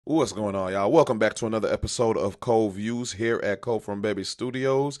What's going on, y'all? Welcome back to another episode of Cold Views here at ColdFrontBaby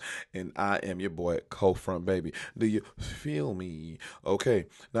Studios, and I am your boy, ColdFrontBaby. Do you feel me? Okay,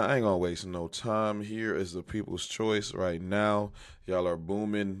 now I ain't gonna waste no time. Here is the people's choice right now. Y'all are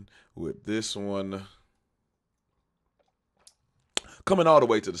booming with this one. Coming all the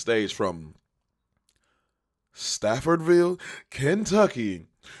way to the stage from Staffordville, Kentucky,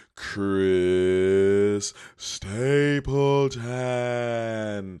 Chris Stapleton.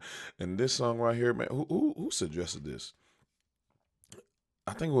 And this song right here, man, who suggested this?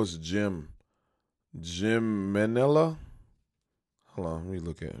 I think it was Jim Manella. Hold on,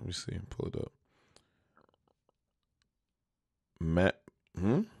 let me see, pull it up.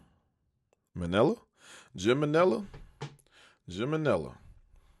 Manella? Jim Manella? Jim Manella.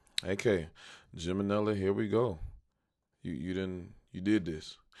 Okay, Jim Manella, here we go. You did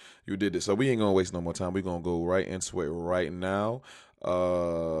this. You did this. So we ain't gonna waste no more time. We're gonna go right into it right now.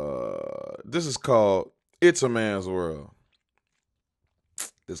 This is called It's a Man's World.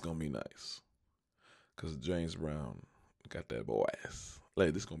 This gonna be nice. Cause James Brown got that voice.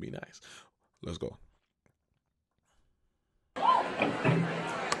 Like, this gonna be nice. Let's go.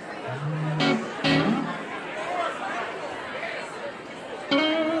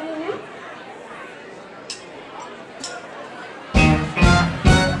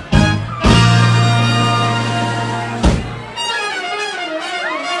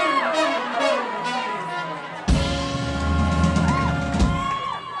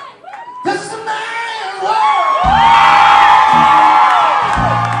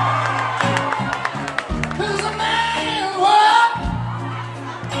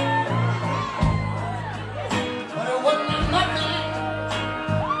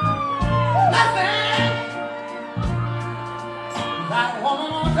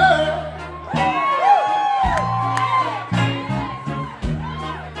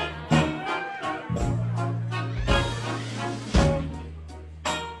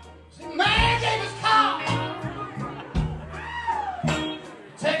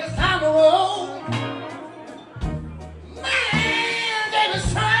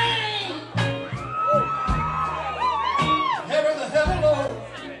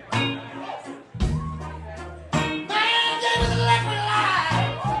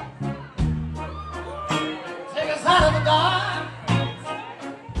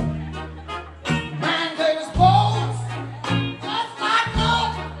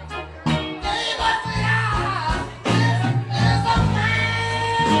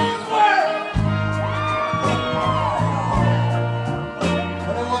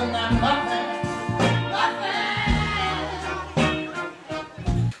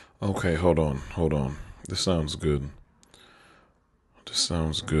 Okay, hold on. This sounds good.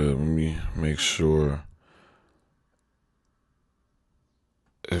 Let me make sure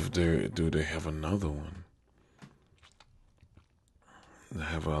if they have another one. They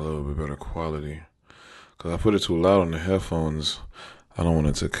have a little bit better quality. Cause I put it too loud on the headphones. I don't want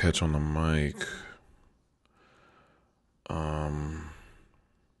it to catch on the mic. I'm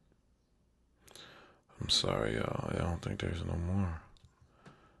sorry, y'all. I don't think there's no more.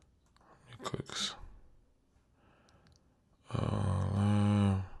 Clicks.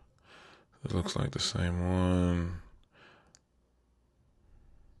 It looks like the same one.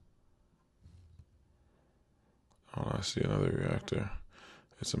 Oh, I see another reactor.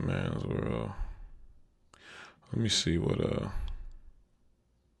 It's a man's world. Let me see what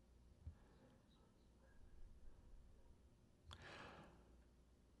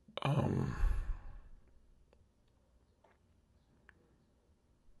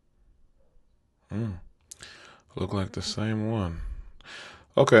look like the same one.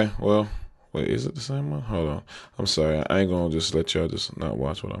 Okay, well, wait, is it the same one? Hold on. I'm sorry. I ain't gonna just let y'all just not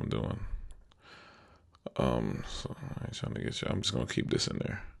watch what I'm doing. So I ain't trying to get you. I'm just gonna keep this in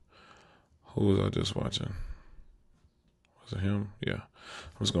there. Who was I just watching? Was it him? Yeah.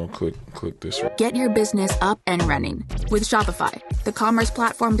 I'm just gonna click this. Get your business up and running with Shopify, the commerce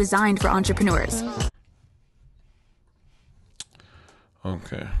platform designed for entrepreneurs.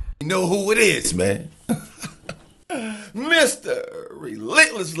 Okay. You know who it is, man. Mr.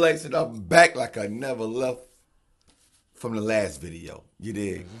 Relentless Lex, and I'm back like I never left from the last video. You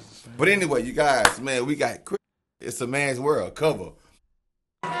did. But anyway, you guys, man, we got It's a Man's World cover.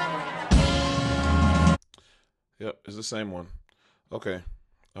 Yep, it's the same one. Okay.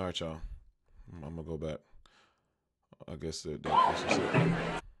 All right, y'all. I'm gonna go back. I guess that's just it.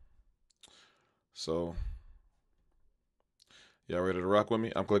 So, y'all ready to rock with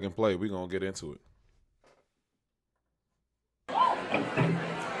me? I'm clicking play. We're gonna get into it.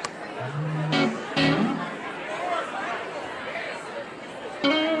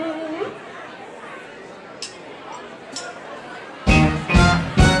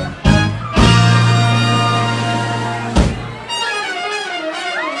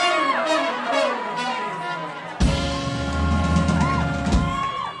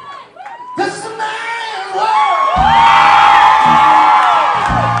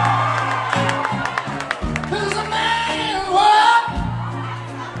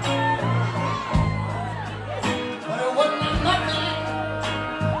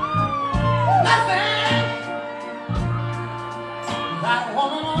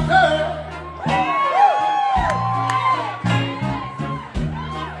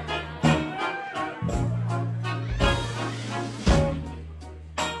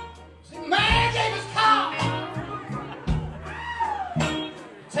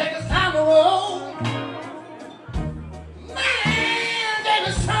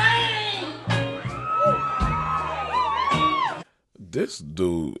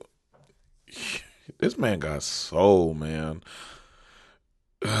 dude, this man got soul, man.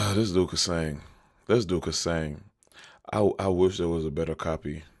 This dude could sing. This dude could sing. I wish there was a better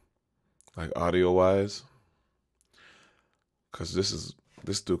copy, like audio wise, because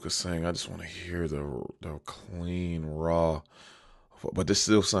this dude could sing. I just want to hear the clean raw, but this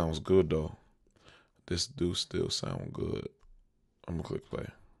still sounds good though. This dude still sound good. I'm gonna click play.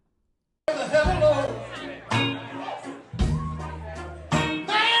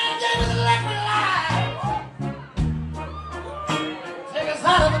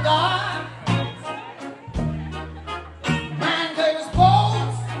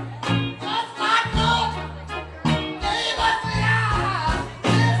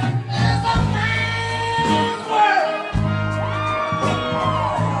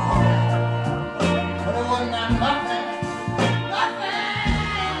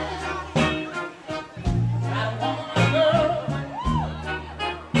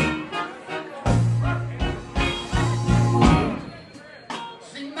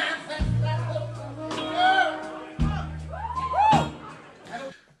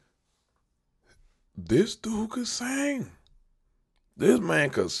 This dude could sing. This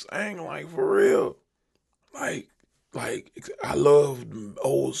man could sing like for real. Like I love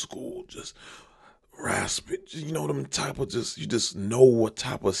old school, just raspy. You know them type of you just know what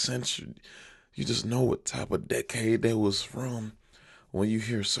type of century, you just know what type of decade that was from when you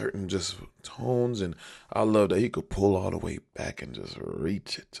hear certain just tones. And I love that he could pull all the way back and just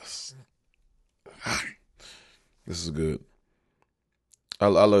reach it. This is good. I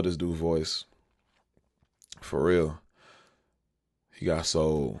love this dude's voice. For real. He got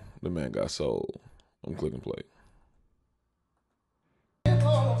soul. The man got soul. I'm clicking play.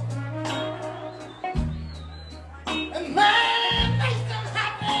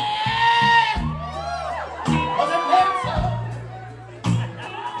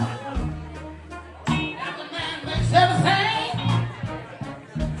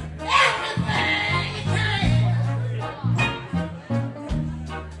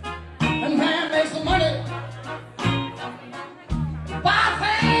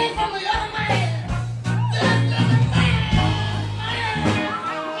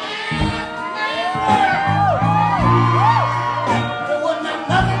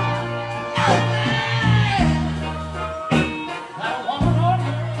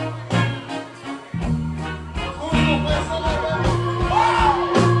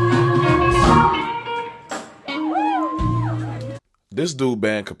 This dude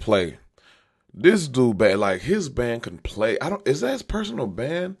band could play. This dude band, like his band can play. Is that his personal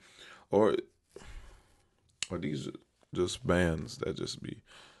band, or these just bands that just be,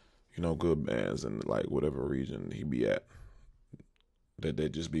 good bands in like whatever region he be at, that they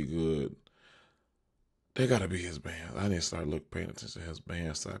just be good. They gotta be his band. I need to start paying attention to his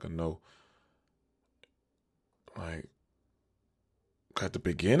band so I can know. Like at the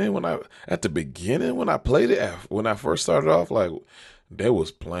beginning when I played it, when I first started off, like they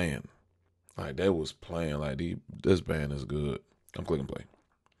was playing. Like this band is good. I'm clicking play.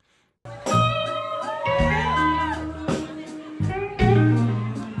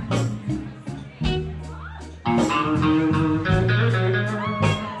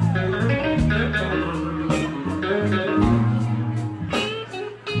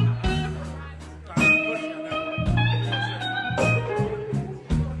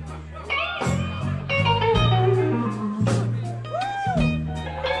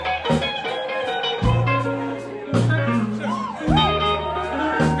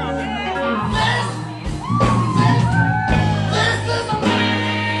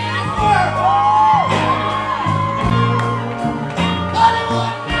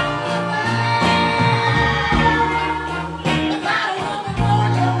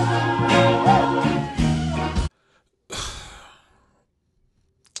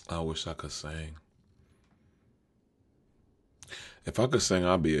 I wish I could sing. If I could sing,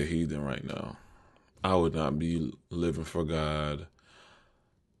 I'd be a heathen right now. I would not be living for God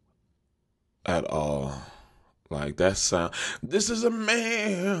at all. Like that sound. This is a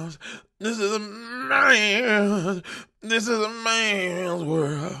man. This is a man. This is a man's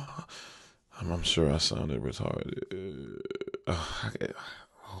world. I'm sure I sounded retarded.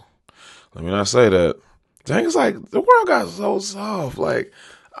 Let me not say that. Dang, it's like the world got so soft. Like,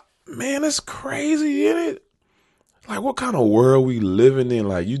 man, it's crazy, isn't it? Like, what kind of world we living in?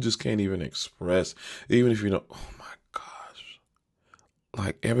 Like, you just can't even express, even if you know. Oh my gosh!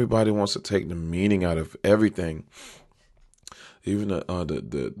 Like, everybody wants to take the meaning out of everything. Even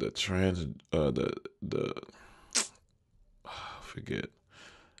the trans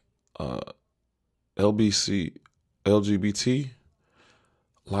LBC LGBT.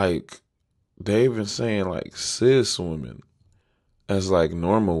 like they've been saying like cis women as like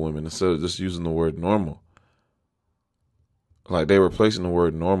normal women instead of just using the word normal. Like they replacing the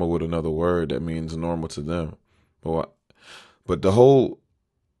word normal with another word that means normal to them. But the whole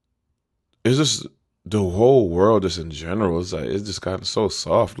it's just the whole world just in general. It's like it's just gotten so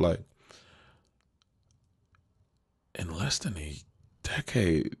soft. Like in less than a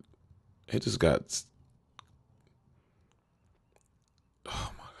decade, it just got.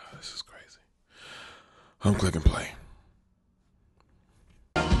 Oh my god, this is crazy. I'm clicking play.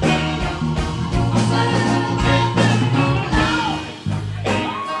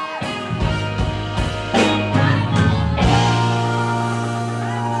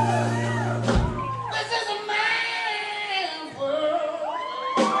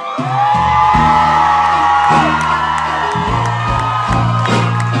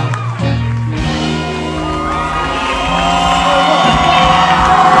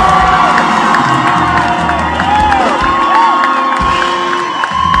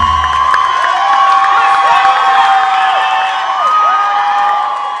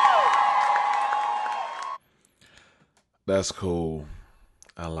 That's cool.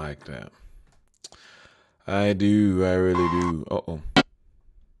 I like that. I do. I really do. Uh-oh.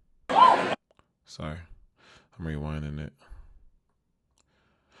 Sorry. I'm rewinding it.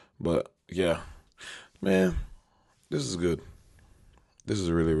 But, yeah. Man, this is good. This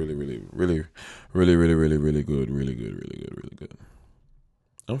is really, really, really, really, really, really, really, really good. Really good, really good, really good.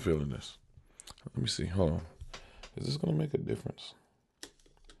 I'm feeling this. Let me see. Hold on. Is this going to make a difference?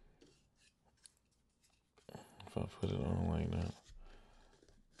 If I put it on like that.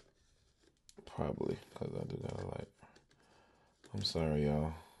 Probably, because I do got a light. I'm sorry,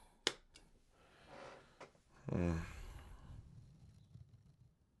 y'all.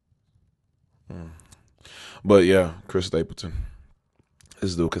 But yeah, Chris Stapleton.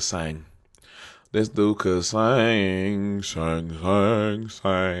 This dude could sing. This dude could sing, sing,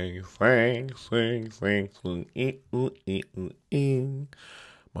 sing, sing, sing, sing, sing, sing.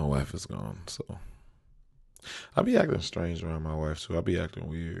 My wife is gone, so I be acting strange around my wife too. I be acting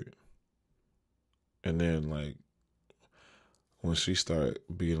weird, and then like when she started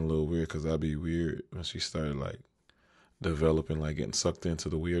being a little weird, cause I be weird when she started like developing, like getting sucked into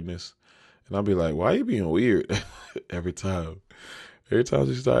the weirdness, and I'll be like, "Why are you being weird?" every time. Every time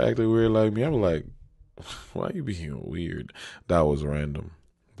she start acting weird like me, I'm like, why are you being weird? That was random.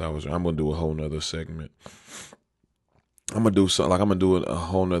 I'm gonna do a whole nother segment. I'm gonna do something like I'm gonna do a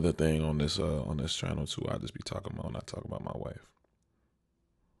whole nother thing on this channel too. I'll just be talking about not talking about my wife.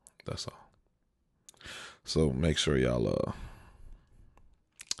 That's all. So make sure y'all here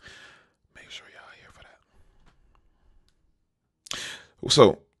for that.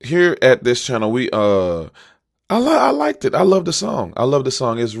 So here at this channel, we I liked it. I love the song.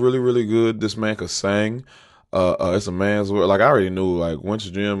 It's really, really good. This man could sing. It's a man's word. Like I already knew. Like once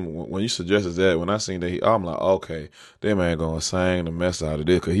Jim, when you suggested that, when I seen that, I'm like, okay, that man gonna sing the mess out of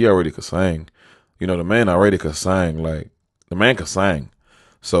this because he already could sing. You know, the man already could sing. Like the man could sing.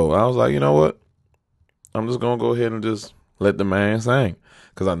 So I was like, you know what? I'm just gonna go ahead and just let the man sing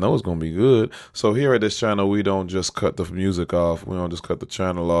because I know it's gonna be good. So here at this channel, we don't just cut the music off. We don't just cut the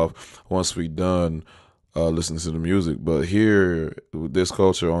channel off once we done listening to the music. But here, with this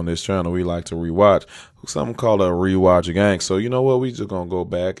culture on this channel, we like to rewatch. Something called a rewatch gang. So you know what? We just gonna go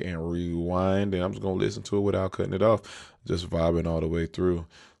back and rewind, and I'm just gonna listen to it without cutting it off, just vibing all the way through.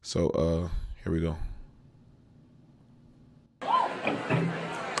 So here we go.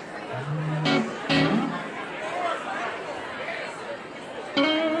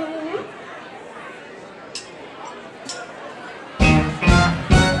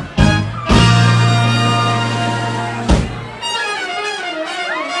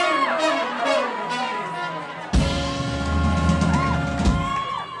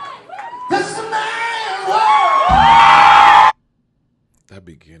 That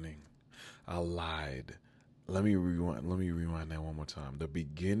beginning, I lied. Let me rewind that one more time. The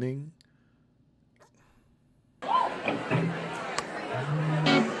beginning.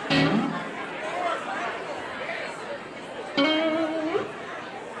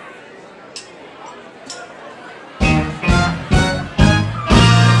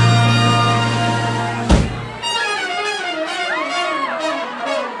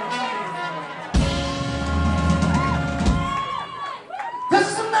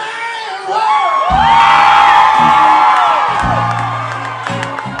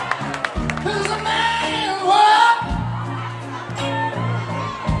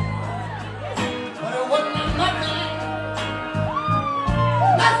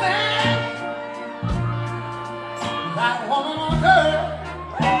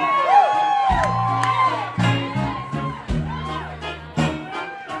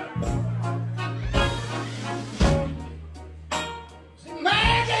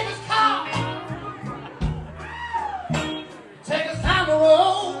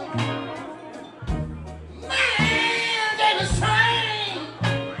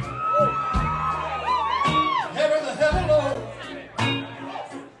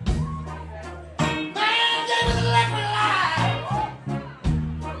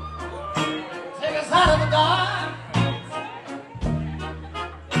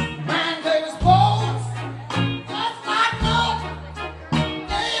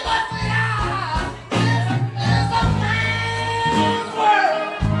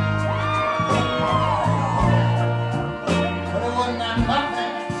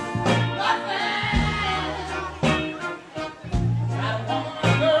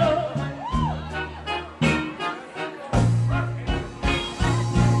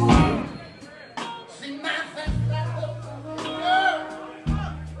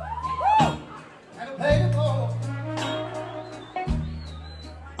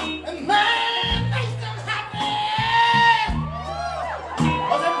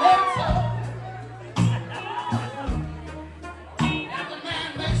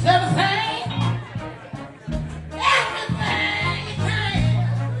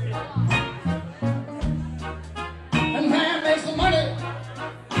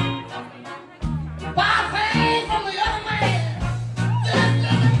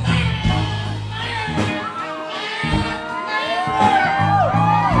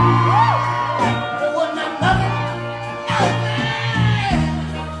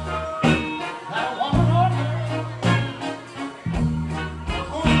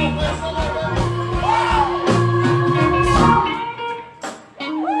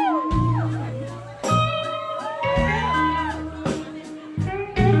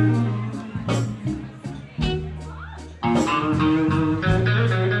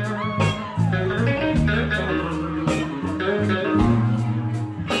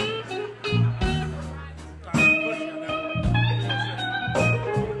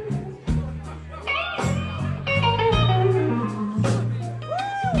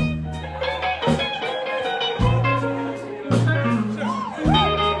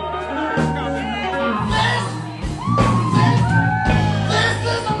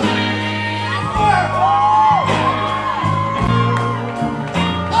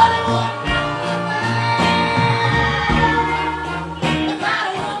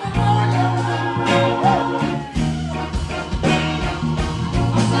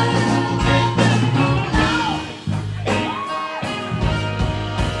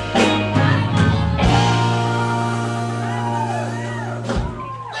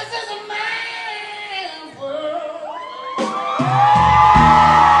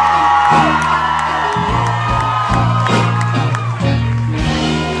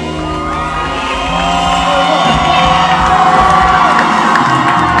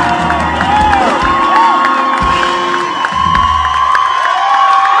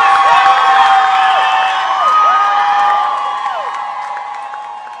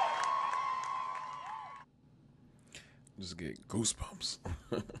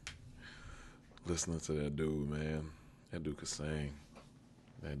 to that dude, man. That dude could sing.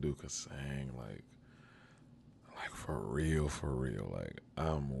 That dude could sing, like for real, for real. Like,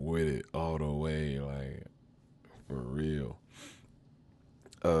 I'm with it all the way, like, for real.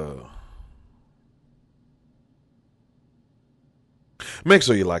 Make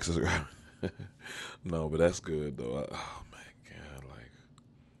sure you like, subscribe. No, but that's good though. Oh my God, like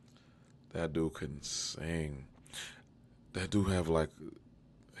that dude can sing. That dude have like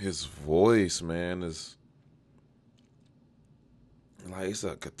his voice, man, is like it's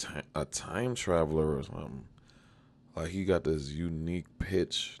like a time traveler or something. Like he got this unique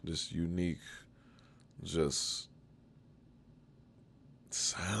pitch, this unique just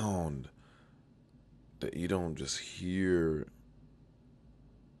sound that you don't just hear.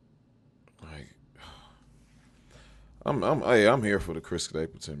 Like I'm here for the Chris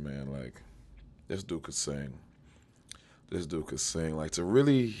Stapleton, man. Like this dude could sing. This dude could sing. Like to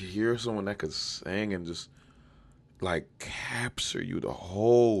really hear someone that could sing and just like capture you the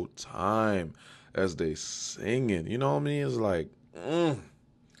whole time as they singing. You know what I mean? It's like, you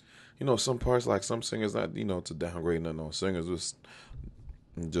know, some parts, like some singers, not, you know, to downgrade nothing on singers,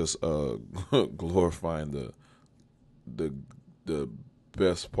 just glorifying the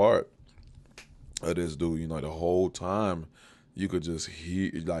best part of this dude. You know, the whole time you could just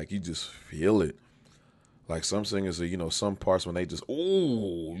hear, like you just feel it. Like some singers are, you know, some parts when they just,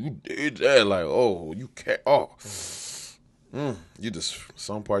 oh, you did that, like, oh, you can't, oh, you just,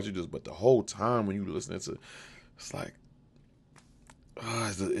 some parts you just, but the whole time when you listening to, it's like,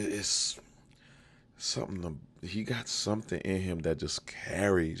 it's something, he got something in him that just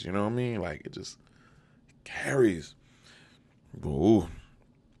carries, you know what I mean? Like it just carries. Ooh.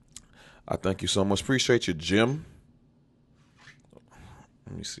 I thank you so much. Appreciate you, Jim.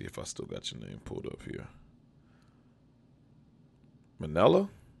 Let me see if I still got your name pulled up here. Manella?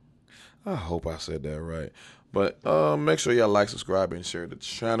 I hope I said that right. But make sure y'all like, subscribe, and share the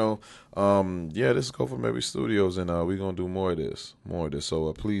channel. Yeah, this is ColdFrontBaby Studios, and we're going to do more of this.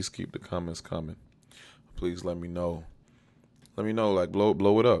 So please keep the comments coming. Please let me know. Let me know, like,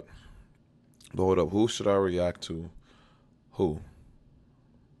 blow it up. Blow it up. Who should I react to? Who?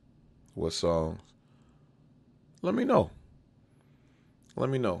 What songs? Let me know. Let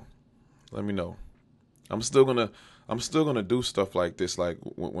me know. Let me know. I'm still gonna do stuff like this. Like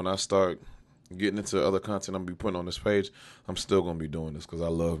when I start getting into other content I'm gonna be putting on this page, I'm still gonna be doing this because I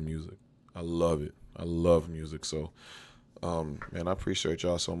love music. I love it. I love music. So, man, I appreciate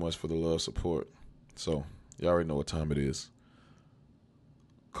y'all so much for the love, support. So y'all already know what time it is.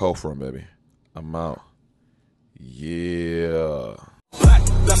 ColdFrontBaby. I'm out. Yeah. Black,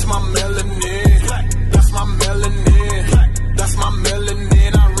 that's my melanin.